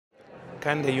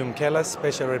Kandeh Yumkella,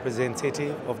 Special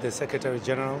Representative of the Secretary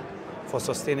General for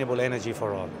Sustainable Energy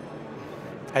for All.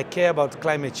 I care about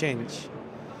climate change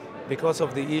because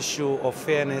of the issue of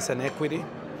fairness and equity,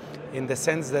 in the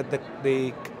sense that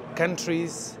the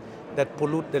countries that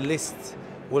pollute the least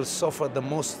will suffer the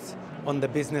most on the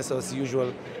business as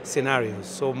usual scenarios.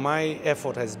 So my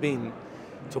effort has been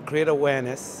to create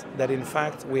awareness that in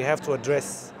fact we have to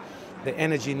address the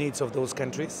energy needs of those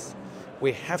countries.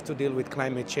 We have to deal with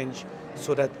climate change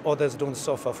so that others don't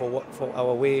suffer for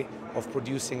our way of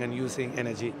producing and using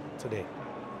energy today.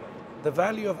 The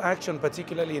value of action,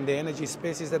 particularly in the energy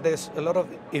space, is that there's a lot of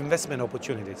investment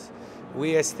opportunities.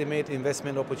 We estimate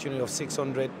investment opportunity of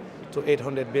 $600 to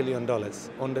 $800 billion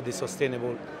under the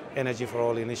Sustainable Energy for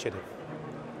All initiative.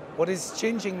 What is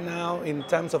changing now in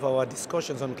terms of our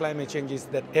discussions on climate change is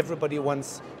that everybody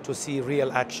wants to see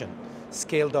real action,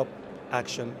 scaled up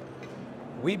action.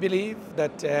 We believe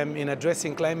that in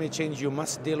addressing climate change, you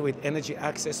must deal with energy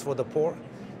access for the poor.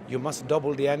 You must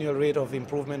double the annual rate of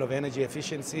improvement of energy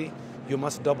efficiency. You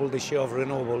must double the share of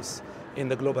renewables in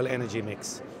the global energy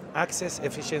mix. Access,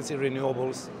 efficiency,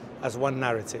 renewables as one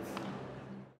narrative.